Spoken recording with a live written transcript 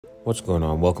What's going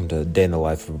on? Welcome to a day in the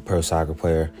life of a pro soccer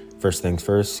player. First things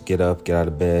first, get up, get out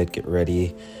of bed, get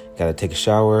ready. Gotta take a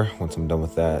shower. Once I'm done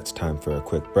with that, it's time for a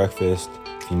quick breakfast.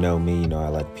 If you know me, you know I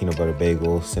like peanut butter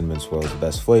bagel. Cinnamon swirl is the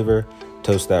best flavor.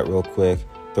 Toast that real quick,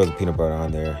 throw the peanut butter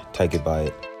on there, take a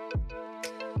bite.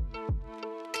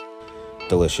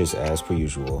 Delicious as per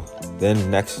usual.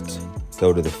 Then next,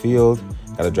 go to the field.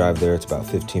 Gotta drive there, it's about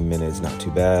 15 minutes, not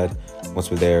too bad. Once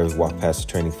we're there, we walk past the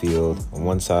training field on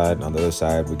one side, and on the other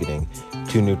side, we're getting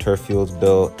 2 new turf fields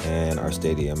built and our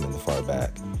stadium in the far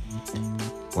back.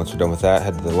 Once we're done with that,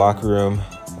 head to the locker room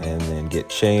and then get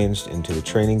changed into the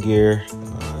training gear.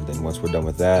 Then once we're done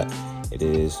with that, it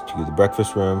is to the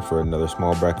breakfast room for another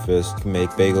small breakfast. You can make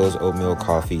bagels, oatmeal,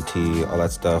 coffee, tea, all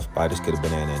that stuff, but I just get a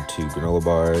banana and 2 granola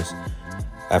bars.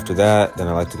 After that, then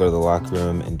I like to go to the locker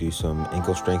room and do some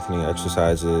ankle strengthening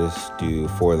exercises, do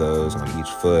 4 of those on each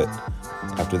foot.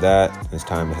 After that, it's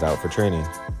time to head out for training.